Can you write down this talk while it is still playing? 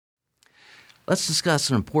Let's discuss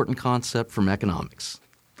an important concept from economics,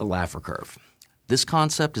 the Laffer curve. This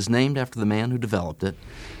concept is named after the man who developed it,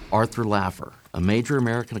 Arthur Laffer, a major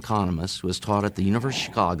American economist who has taught at the University of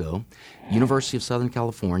Chicago, University of Southern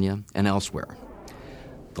California, and elsewhere.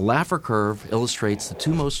 The Laffer curve illustrates the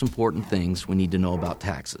two most important things we need to know about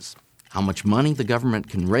taxes: how much money the government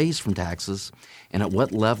can raise from taxes, and at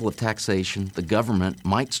what level of taxation the government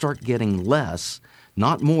might start getting less,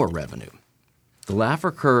 not more revenue. The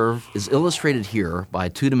Laffer curve is illustrated here by a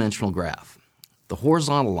two-dimensional graph. The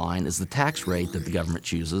horizontal line is the tax rate that the government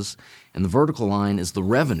chooses, and the vertical line is the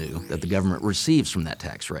revenue that the government receives from that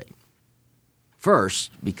tax rate.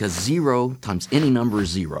 First, because 0 times any number is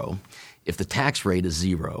 0, if the tax rate is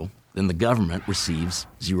 0, then the government receives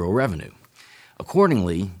 0 revenue.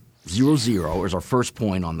 Accordingly, 0, 0 is our first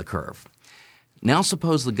point on the curve. Now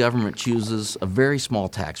suppose the government chooses a very small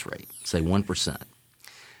tax rate, say 1%.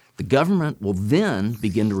 The government will then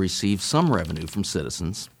begin to receive some revenue from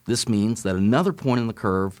citizens. This means that another point in the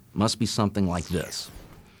curve must be something like this.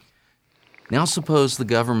 Now suppose the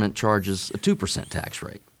government charges a 2% tax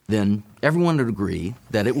rate. Then everyone would agree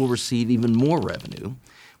that it will receive even more revenue,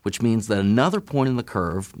 which means that another point in the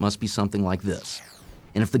curve must be something like this.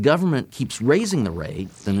 And if the government keeps raising the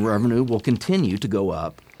rate, then revenue will continue to go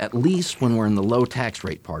up, at least when we're in the low tax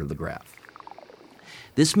rate part of the graph.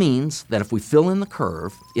 This means that if we fill in the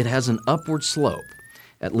curve, it has an upward slope,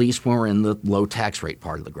 at least when we're in the low tax rate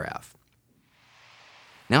part of the graph.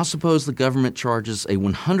 Now suppose the government charges a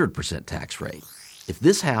 100% tax rate. If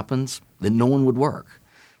this happens, then no one would work.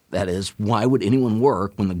 That is, why would anyone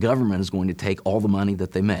work when the government is going to take all the money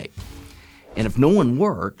that they make? And if no one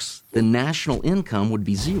works, then national income would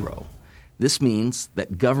be 0. This means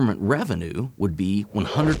that government revenue would be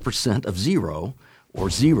 100% of 0, or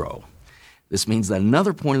 0. This means that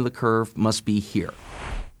another point of the curve must be here.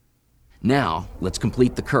 Now, let's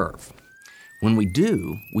complete the curve. When we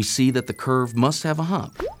do, we see that the curve must have a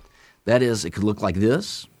hump. That is, it could look like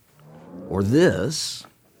this, or this,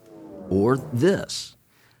 or this.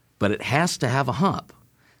 But it has to have a hump.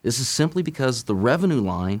 This is simply because the revenue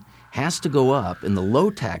line has to go up in the low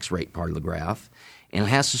tax rate part of the graph, and it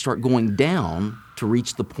has to start going down to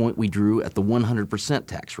reach the point we drew at the 100%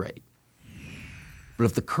 tax rate. But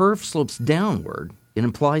if the curve slopes downward, it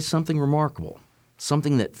implies something remarkable,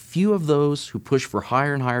 something that few of those who push for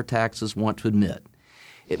higher and higher taxes want to admit.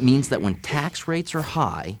 It means that when tax rates are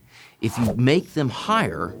high, if you make them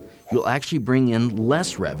higher, you'll actually bring in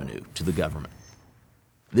less revenue to the government.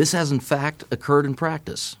 This has in fact occurred in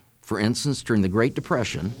practice. For instance, during the Great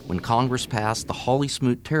Depression, when Congress passed the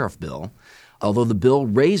Hawley-Smoot tariff bill, although the bill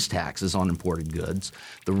raised taxes on imported goods,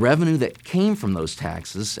 the revenue that came from those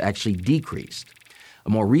taxes actually decreased. A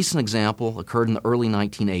more recent example occurred in the early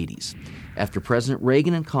 1980s. After President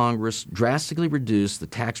Reagan and Congress drastically reduced the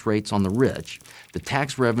tax rates on the rich, the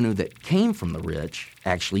tax revenue that came from the rich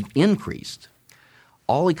actually increased.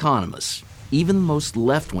 All economists, even the most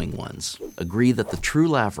left-wing ones, agree that the true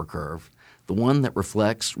Laffer curve, the one that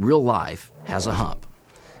reflects real life, has a hump.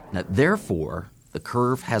 Now, therefore, the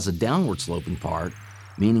curve has a downward sloping part,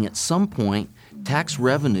 meaning at some point, tax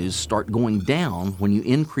revenues start going down when you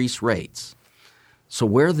increase rates. So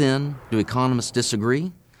where then do economists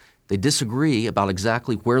disagree? They disagree about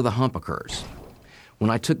exactly where the hump occurs. When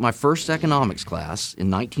I took my first economics class in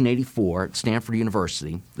 1984 at Stanford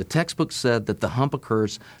University, the textbook said that the hump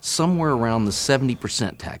occurs somewhere around the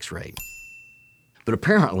 70% tax rate. But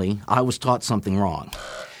apparently, I was taught something wrong.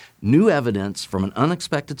 New evidence from an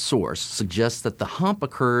unexpected source suggests that the hump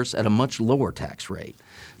occurs at a much lower tax rate,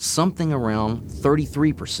 something around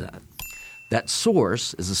 33%. That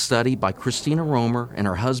source is a study by Christina Romer and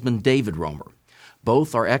her husband David Romer.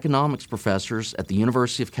 Both are economics professors at the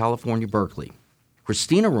University of California, Berkeley.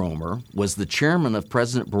 Christina Romer was the chairman of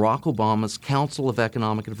President Barack Obama's Council of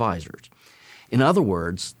Economic Advisors. In other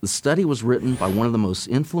words, the study was written by one of the most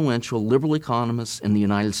influential liberal economists in the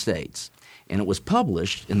United States, and it was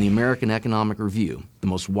published in the American Economic Review, the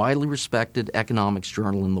most widely respected economics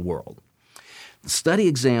journal in the world. The study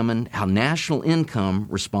examined how national income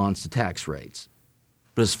responds to tax rates.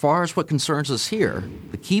 But as far as what concerns us here,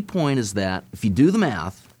 the key point is that if you do the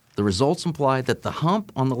math, the results imply that the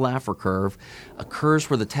hump on the Laffer curve occurs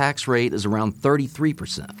where the tax rate is around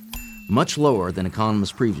 33%, much lower than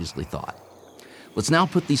economists previously thought. Let's now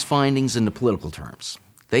put these findings into political terms.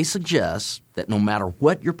 They suggest that no matter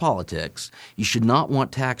what your politics, you should not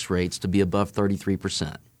want tax rates to be above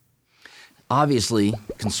 33%. Obviously,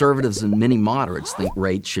 conservatives and many moderates think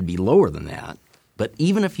rates should be lower than that, But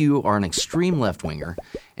even if you are an extreme left-winger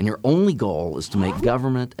and your only goal is to make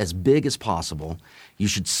government as big as possible, you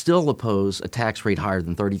should still oppose a tax rate higher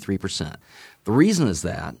than 33%. The reason is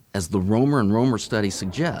that, as the Romer and Romer study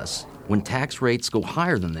suggests, when tax rates go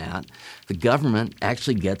higher than that, the government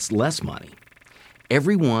actually gets less money.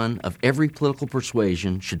 Everyone of every political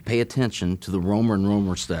persuasion should pay attention to the Romer and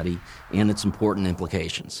Romer study and its important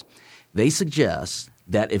implications. They suggest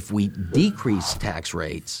that if we decrease tax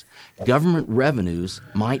rates, government revenues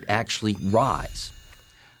might actually rise.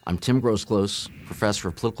 I'm Tim Groseclose, professor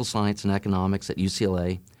of political science and economics at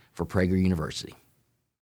UCLA for Prager University.